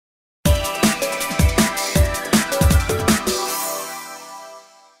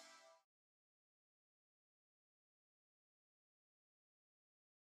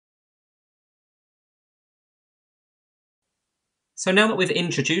So now that we've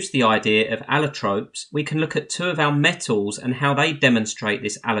introduced the idea of allotropes, we can look at two of our metals and how they demonstrate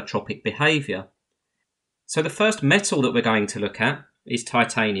this allotropic behaviour. So the first metal that we're going to look at is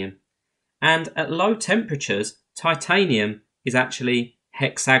titanium. And at low temperatures, titanium is actually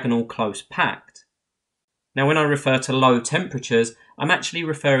hexagonal close packed. Now when I refer to low temperatures, I'm actually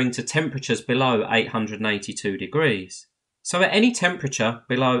referring to temperatures below 882 degrees. So at any temperature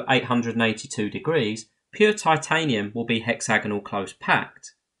below 882 degrees, pure titanium will be hexagonal close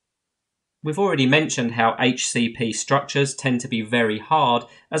packed. We've already mentioned how HCP structures tend to be very hard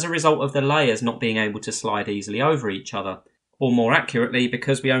as a result of the layers not being able to slide easily over each other, or more accurately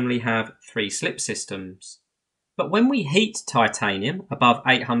because we only have 3 slip systems. But when we heat titanium above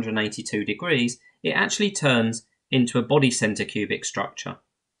 882 degrees, it actually turns into a body centre cubic structure.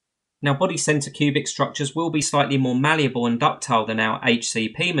 Now body centre cubic structures will be slightly more malleable and ductile than our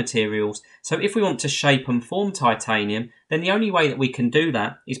HCP materials, so if we want to shape and form titanium, then the only way that we can do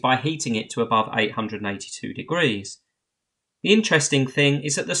that is by heating it to above 882 degrees. The interesting thing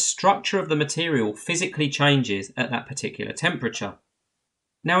is that the structure of the material physically changes at that particular temperature.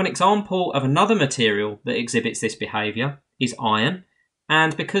 Now an example of another material that exhibits this behaviour is iron,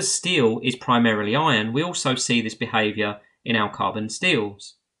 and because steel is primarily iron, we also see this behaviour in our carbon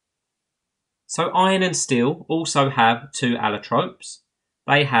steels. So iron and steel also have two allotropes.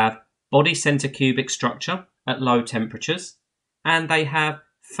 They have body centre cubic structure at low temperatures, and they have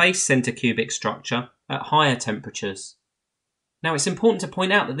face centre cubic structure at higher temperatures. Now it's important to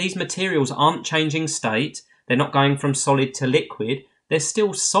point out that these materials aren't changing state, they're not going from solid to liquid, they're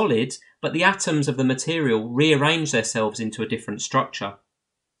still solid, but the atoms of the material rearrange themselves into a different structure.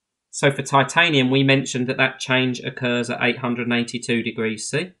 So for titanium, we mentioned that change occurs at 882 degrees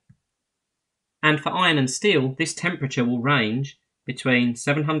C. And for iron and steel, this temperature will range between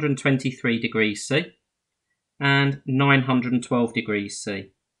 723 degrees C and 912 degrees C.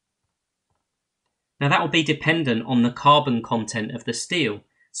 Now that will be dependent on the carbon content of the steel.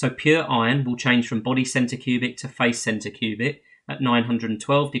 So pure iron will change from body centre cubic to face centre cubic at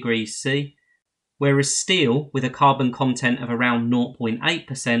 912 degrees C, whereas steel with a carbon content of around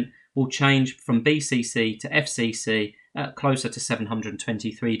 0.8% will change from BCC to FCC at closer to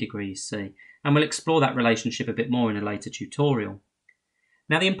 723 degrees C. And we'll explore that relationship a bit more in a later tutorial.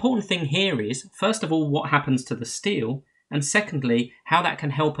 Now the important thing here is, first of all, what happens to the steel, and secondly, how that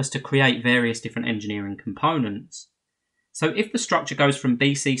can help us to create various different engineering components. So if the structure goes from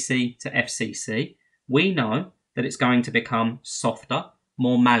BCC to FCC, we know that it's going to become softer,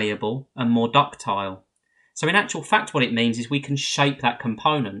 more malleable, and more ductile. So in actual fact, what it means is we can shape that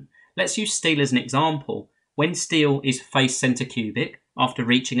component. Let's use steel as an example. When steel is face centre cubic, after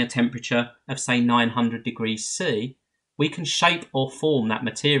reaching a temperature of say 900 degrees C, we can shape or form that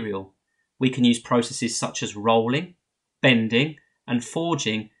material. We can use processes such as rolling, bending, and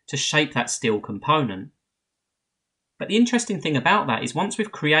forging to shape that steel component. But the interesting thing about that is once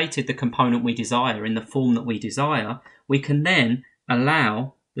we've created the component we desire in the form that we desire, we can then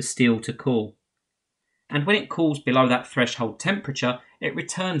allow the steel to cool. And when it cools below that threshold temperature, it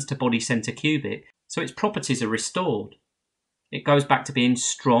returns to body centre cubic, so its properties are restored. It goes back to being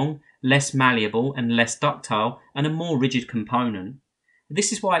strong, less malleable and less ductile, and a more rigid component.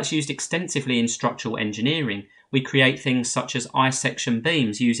 This is why it's used extensively in structural engineering. We create things such as I-section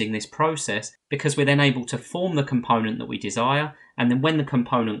beams using this process because we're then able to form the component that we desire, and then when the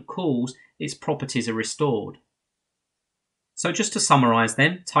component cools, its properties are restored. So just to summarise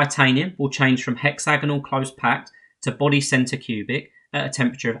then, titanium will change from hexagonal close packed to body centre cubic at a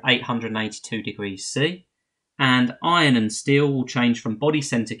temperature of 882 degrees C. And iron and steel will change from body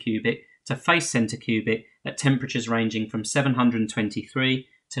centre cubic to face centre cubic at temperatures ranging from 723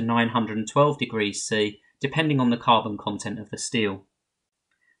 to 912 degrees C, depending on the carbon content of the steel.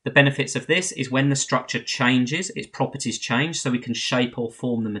 The benefits of this is when the structure changes, its properties change, so we can shape or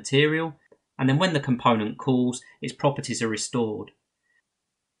form the material, and then when the component cools, its properties are restored.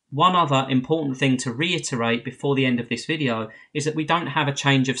 One other important thing to reiterate before the end of this video is that we don't have a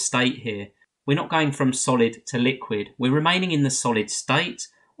change of state here. We're not going from solid to liquid. We're remaining in the solid state.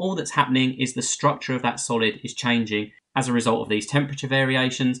 All that's happening is the structure of that solid is changing as a result of these temperature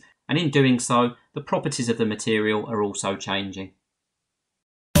variations, and in doing so, the properties of the material are also changing.